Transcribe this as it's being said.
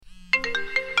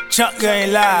Chunk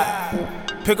ain't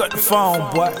live. Pick up the phone,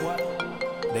 boy.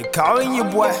 They calling you,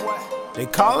 boy. They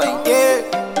calling, yeah.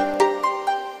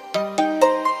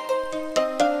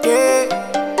 Yeah.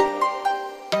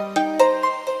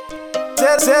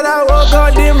 Said I woke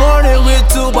up this morning with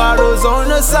 2 bottles on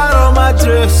the side of my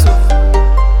dresser.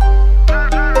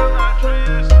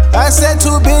 I said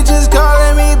 2 bitches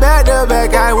calling me back to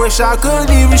back. I wish I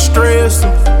couldn't even stress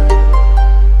them.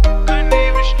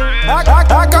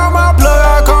 I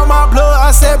call my plug,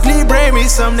 I said please bring me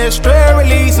some that stress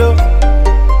releaser.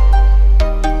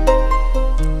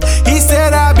 He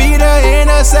said I'll be there in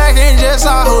a second, just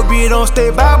I hope you don't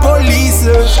stay by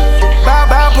polices.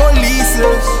 By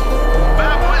polices.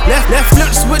 Left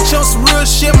flip switch on some real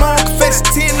shit, my own confess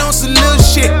 10 on some little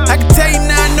shit. I can tell you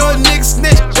now I know a nigga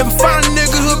snitch. If I find a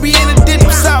nigga who'll be in the ditch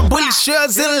beside bullet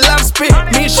shells and a lot of spit.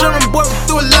 Me and Sherman boy we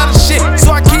through a lot of shit,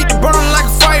 so I keep the burning like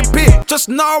a fire pit. Just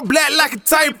an all black like a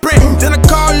tight print. Then I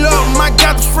call up my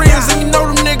got the friends, and you know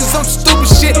them niggas on some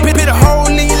stupid shit. Bit a hole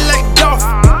in you like Dolph.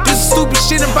 This is stupid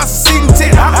shit about some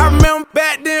season 10. I remember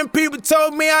back then people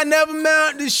told me I never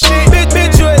meant this shit.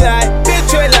 Bitch you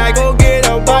like, go get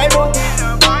a Bible.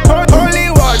 Holy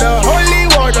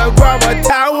water, grab a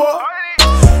towel.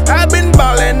 I've been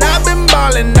ballin'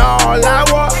 all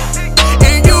hour.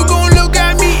 And you gon' look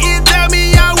at me and tell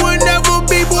me I would never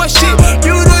be bullshit.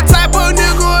 You the type of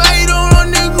nigga hate on a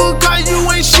nigga cause you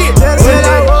ain't shit. Said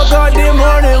I woke up this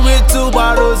morning with 2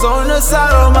 bottles on the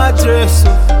side of my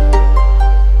dresser.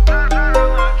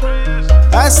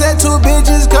 I said 2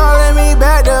 bitches calling me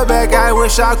back to back. I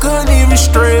wish I couldn't even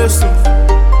stress them.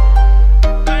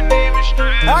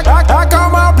 I call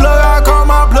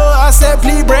my plug, I said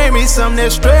please bring me some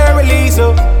that stress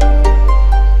releaser.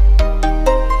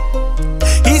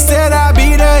 He said I'll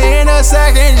be there in a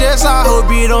second, just I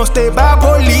hope you don't stay by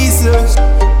polices.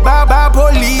 By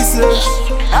polices.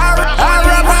 I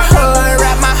wrap my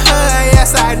hood,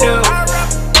 yes I do.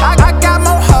 I got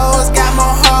more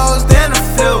hoes than a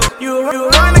flu. You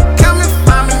wanna come and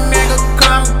find me, nigga,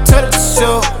 come to the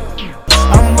show.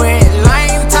 I'm with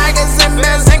lion, tigers, and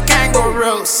bears and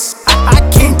kangaroos. I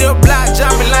keep the block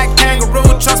jumping like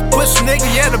kangaroo. Trust push nigga,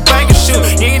 yeah, the bank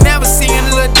shoot. You ain't never seen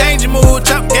a little danger move.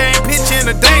 Top game, pitch in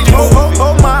a danger move.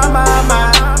 Oh my.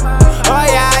 Oh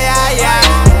yeah.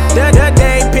 The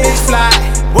day pitch fly.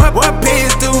 What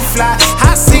pigs do fly?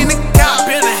 I seen a cop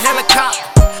in a helicopter,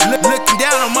 looking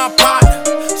down on my partner,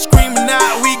 screaming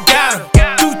out, we got him.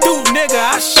 Doo nigga,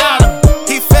 I shot him.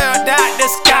 He fell out the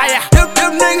sky.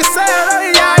 Them niggas said, oh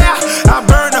yeah. I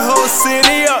burned the whole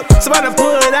city up. Somebody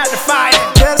pull it out the fire.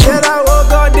 Said I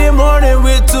woke up this morning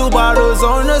with 2 bottles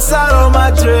on the side of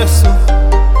my dresser.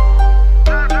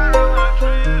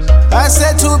 I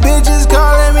said 2 bitches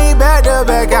calling me back to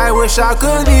back. I wish I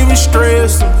couldn't even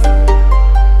stress them.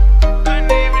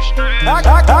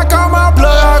 I call my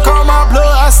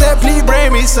plug, I said please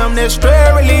bring me some that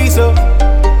stress releaser.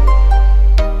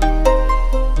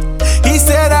 He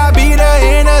said I'll be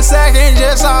there in a second,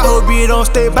 just I hope you don't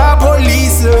stay by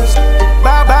polices.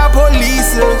 By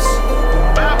polices.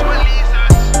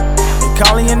 They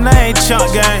calling your name,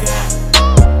 Chunk Gang.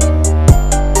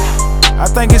 I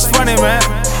think it's funny, man.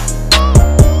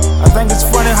 I think it's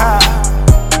funny how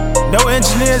no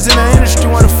engineers in the industry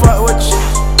wanna fuck with you.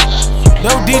 No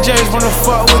DJs wanna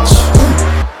fuck with you,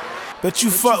 but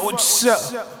you fuck with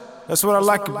yourself. That's what I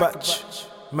like about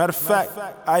you. Matter of fact,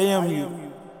 I am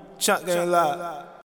you. Chunk Gang Live.